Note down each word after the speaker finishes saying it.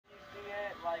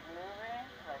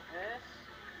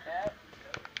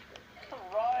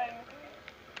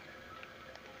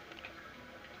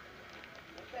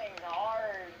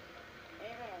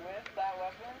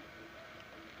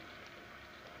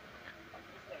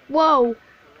Whoa.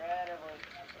 Incredibly.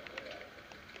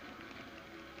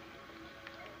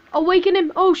 Awaken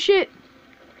him. Oh shit.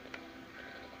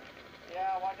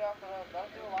 Yeah, watch out for those. Those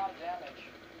do a lot of damage.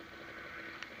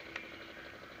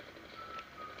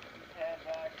 Head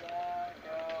back down,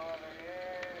 go over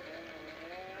here.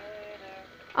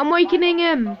 I'm awakening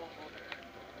him.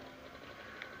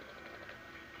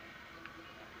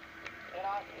 Get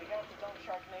out, he got his own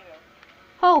Sharknado.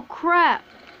 Oh crap.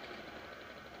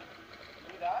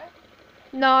 You die?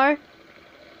 No.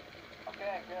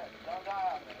 Okay, good. Don't die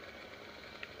on me.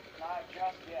 Not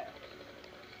just yet.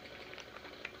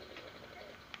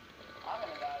 I'm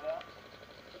gonna die though.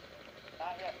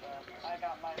 Not yet though. I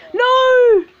got my head. No.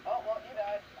 Oh, well, you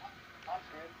died. I'm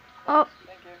screwed. Oh.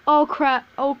 Thank you. Oh crap.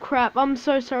 Oh crap. I'm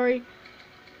so sorry.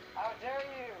 How dare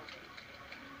you?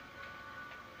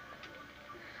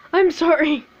 I'm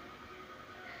sorry.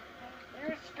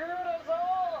 You screwed us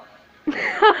all!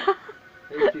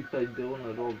 They keep on doing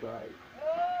it all day.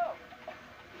 No!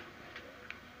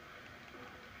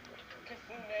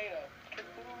 Cthulhu-nado.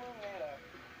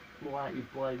 Cthulhu-nado. Why don't you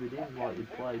blame it in like you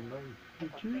blame me?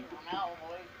 Did you? I'm out,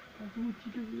 boy. What would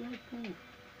you do that for?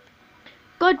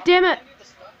 God damn it. I'm gonna do the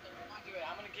stuff, but I'm not doing it.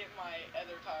 I'm gonna get my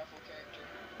other powerful character.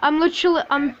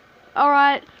 I'm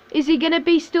alright. Is he gonna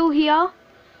be still here?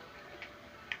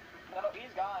 No,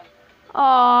 he's gone.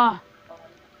 Oh. Let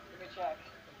me check.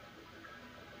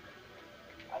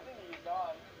 I think he's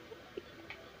gone.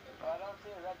 But I don't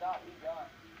see a red dot. He's gone.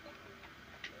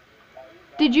 Yeah, he's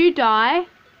gone. Did you die?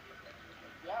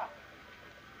 Yeah.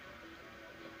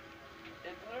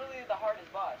 It's literally the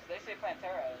hardest boss. They say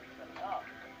Plantera is. Oh.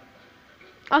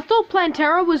 I thought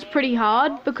Plantera was pretty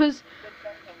hard because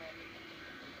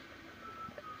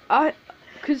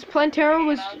Plantera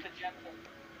was.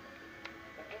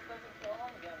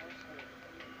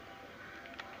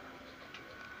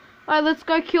 Alright, let's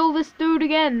go kill this dude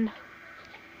again.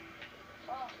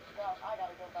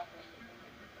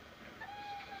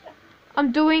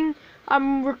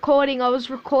 I'm recording. I was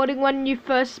recording when you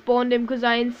first spawned him because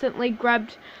I instantly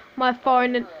grabbed my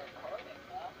phone and.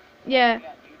 Yeah.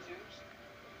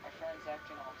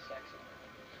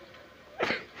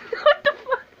 What the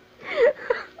fuck?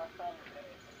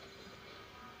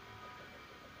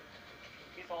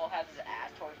 He all has his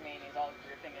ass towards me and he's all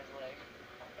gripping his leg.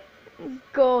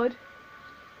 God.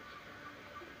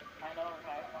 I know,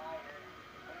 right?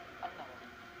 I know.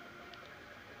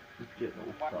 It's getting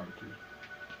all funky.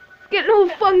 It's getting all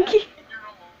funky.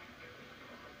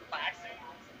 Relaxing.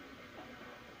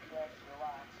 Yes,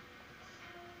 relax.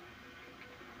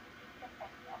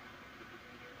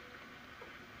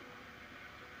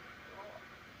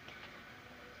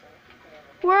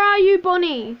 Where are you,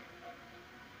 Bonnie?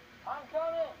 I'm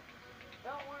coming!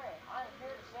 Don't worry, I'm here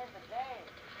to save the day.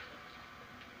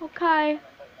 Okay.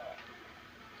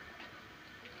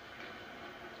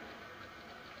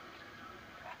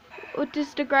 What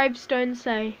does the gravestone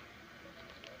say?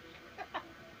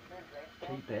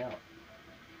 Keep out.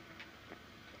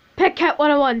 Pet Cat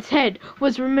 101's head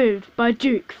was removed by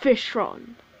Duke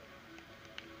Fishron.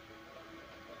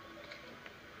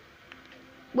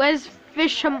 Where's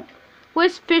Fish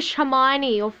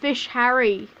Hermione or Fish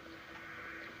Harry?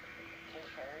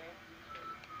 Fish Harry?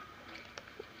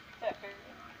 Yeah,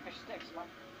 fish sticks, not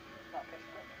fish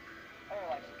sticks. Harry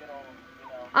likes a good old,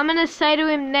 you know. I'm gonna say to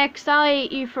him next, I'll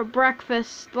eat you for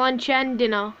breakfast, lunch and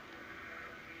dinner. Know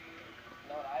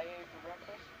what I ate for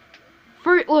breakfast?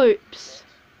 Fruit Loops.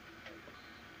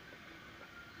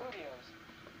 Fruitios.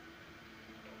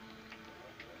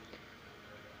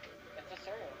 It's a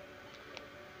cereal.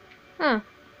 Huh.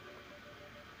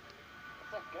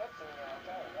 It's a good cereal, I'll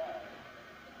tell you that.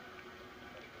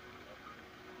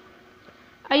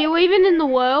 Are you even in the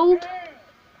world?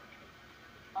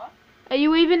 Huh? Are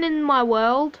you even in my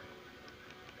world?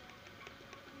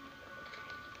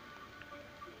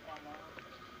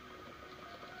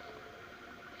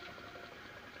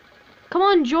 Come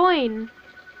on, join.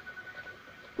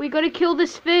 We gotta kill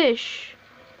this fish.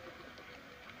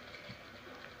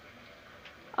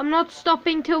 I'm not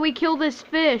stopping till we kill this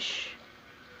fish.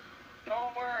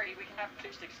 Don't worry, we can have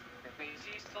fish sticks. Is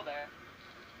he still there?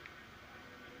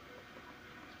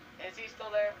 Is he still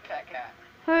there? Pet Cat.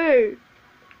 Who?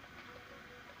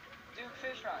 Duke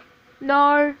Fish Run.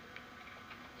 No.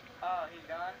 Oh, he's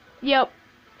gone? Yep.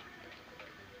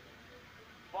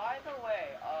 By the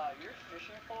way, your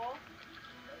fishing pole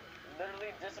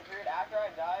literally disappeared after I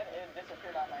died. It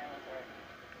disappeared out my inventory.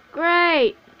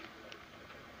 Great.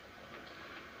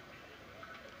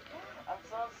 I'm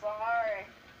so sorry.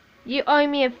 You owe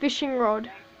me a fishing rod.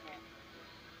 Thank you.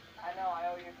 I know, I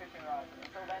owe you a fishing rod.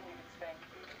 Until then, you can spank.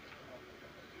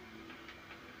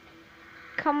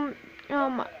 come,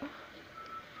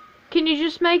 can you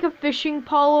just make a fishing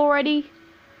pole already?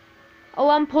 I'll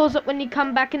unpause it when you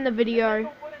come back in the video.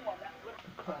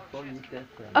 Can't follow you death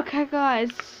then. Okay guys,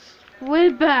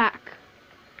 we're back.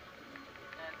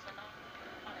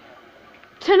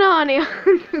 To Narnia.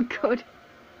 Oh god.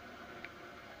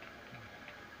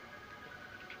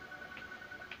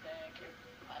 Thank you.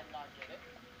 I did not get it.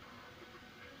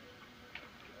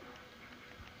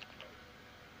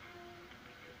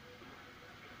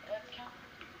 Let's count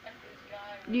this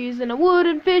guy. Using a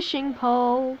wooden fishing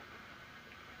pole.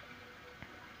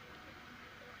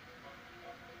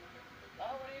 Oh,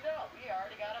 what do you know? We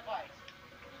already got a bite.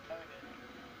 No, we didn't.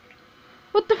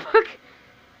 What the fuck?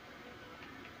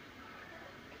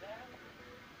 Is that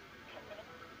coconut?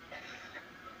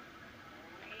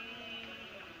 Wee.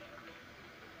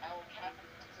 I will catch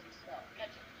some stuff.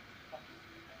 Catch it. Oh.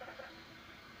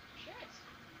 Shit.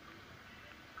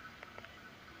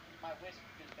 My whisk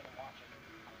is gonna watch it.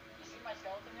 You see my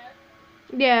skeleton head?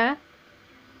 Yeah.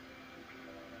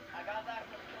 I got that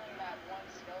from killing that one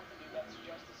skeleton dude that's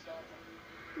just a skeleton.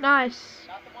 Nice.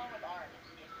 Not the one with arms.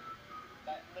 Just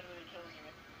that literally kills you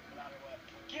no matter what.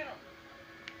 Get him!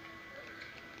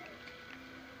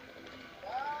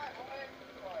 Ah, boy.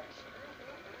 You are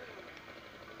screwed.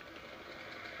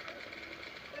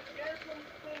 Let's get some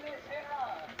finish here!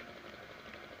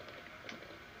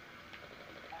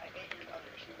 I ate your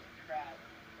other crab.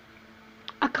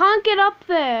 I can't get up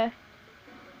there.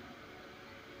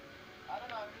 I don't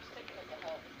know, I'm just taking it to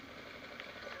help.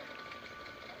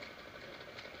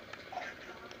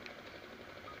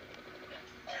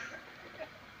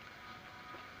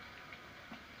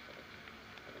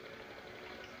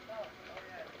 Oh,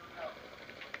 yeah, no.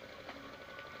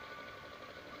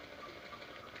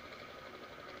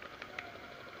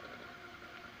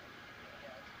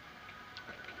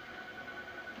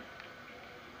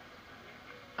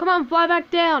 Come on, fly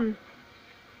back down.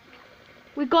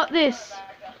 We got this. I'm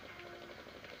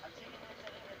taking it.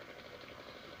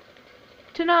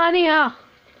 To Narnia.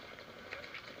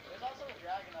 There's also a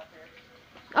dragon up here.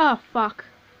 Oh fuck.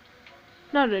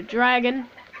 Not a dragon.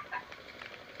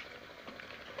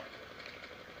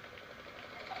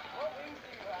 What wings do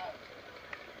you have?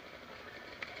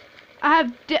 I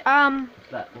have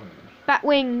That one. bat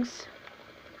wings.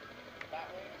 Bat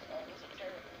wings? Oh, those are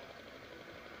terrible.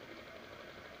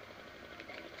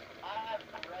 I have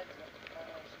red wings.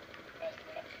 Best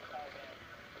wings. Oh, man.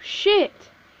 Shit.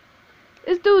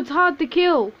 This dude's hard to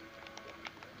kill.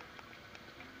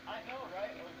 I know,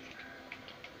 right? Oh,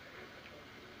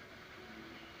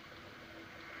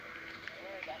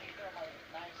 where is that? I need to throw my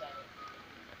knives at it.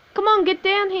 Come on, get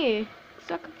down here.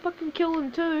 'Cause I can fucking kill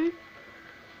him too. Oh, you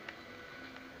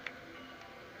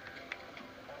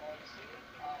see?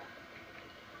 Oh.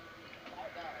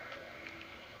 Alright, down.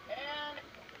 And...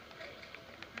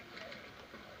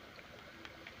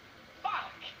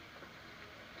 Fuck!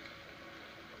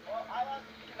 Well, I lost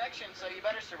connection, so you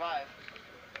better survive.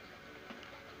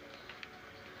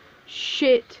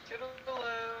 Shit.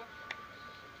 Toodaloo.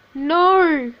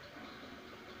 No.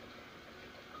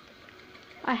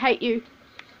 I hate you.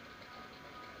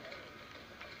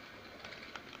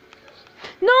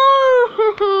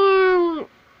 No!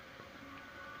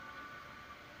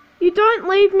 You don't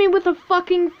leave me with the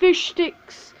fucking fish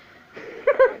sticks.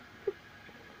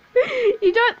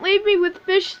 You don't leave me with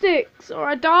fish sticks or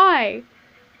I die.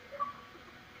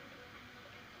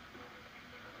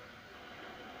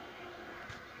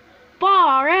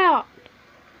 Far out.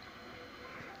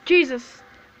 Jesus.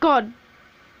 God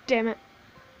damn it.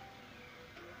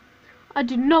 I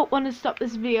do not want to stop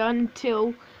this video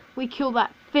until we kill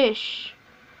that fish.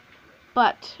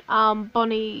 But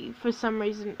Bonnie for some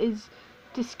reason is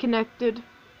disconnected,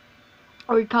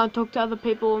 or he can't talk to other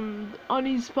people on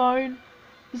his phone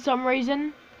for some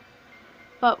reason.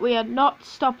 But we are not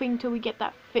stopping till we get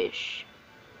that fish.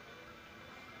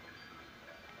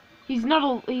 He's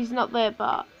not there,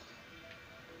 but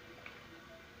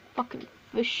fucking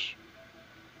fish.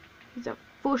 He's a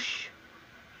fish.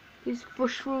 He's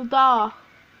fish will die.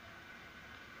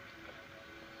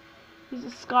 He's a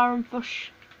Skyrim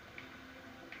fish.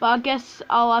 But I guess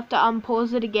I'll have to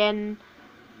unpause it again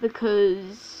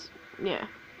because, yeah,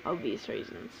 obvious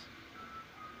reasons.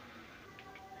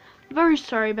 Very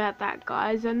sorry about that,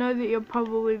 guys. I know that you're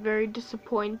probably very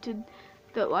disappointed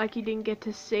that, like, you didn't get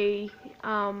to see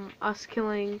us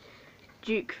killing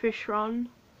Duke Fishron.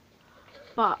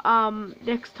 But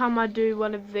next time I do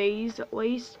one of these, at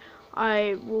least,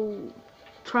 I will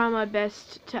try my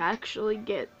best to actually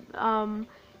get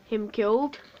him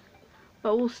killed.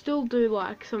 But we'll still do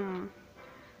like some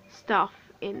stuff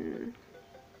in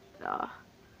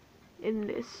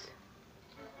this.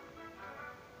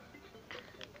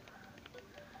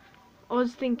 I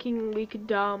was thinking we could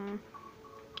do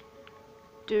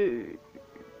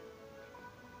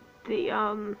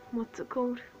the what's it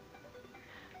called?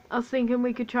 I was thinking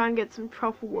we could try and get some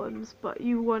truffle worms, but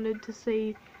you wanted to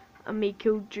see me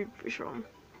kill Duke Fishron.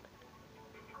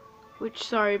 Which,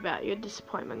 sorry about your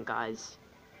disappointment, guys.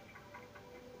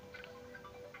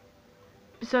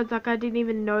 Besides, like, I didn't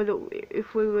even know that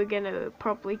if we were gonna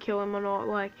properly kill him or not.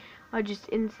 Like, I just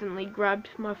instantly grabbed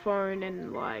my phone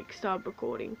and, like, started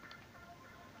recording.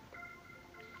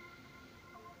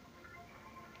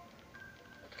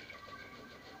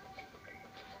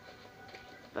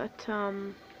 But,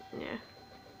 yeah.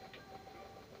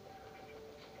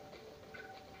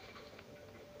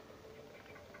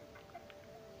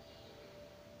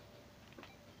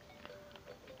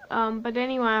 But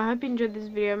anyway, I hope you enjoyed this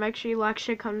video. Make sure you like,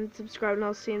 share, comment, and subscribe, and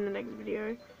I'll see you in the next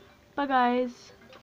video. Bye, guys.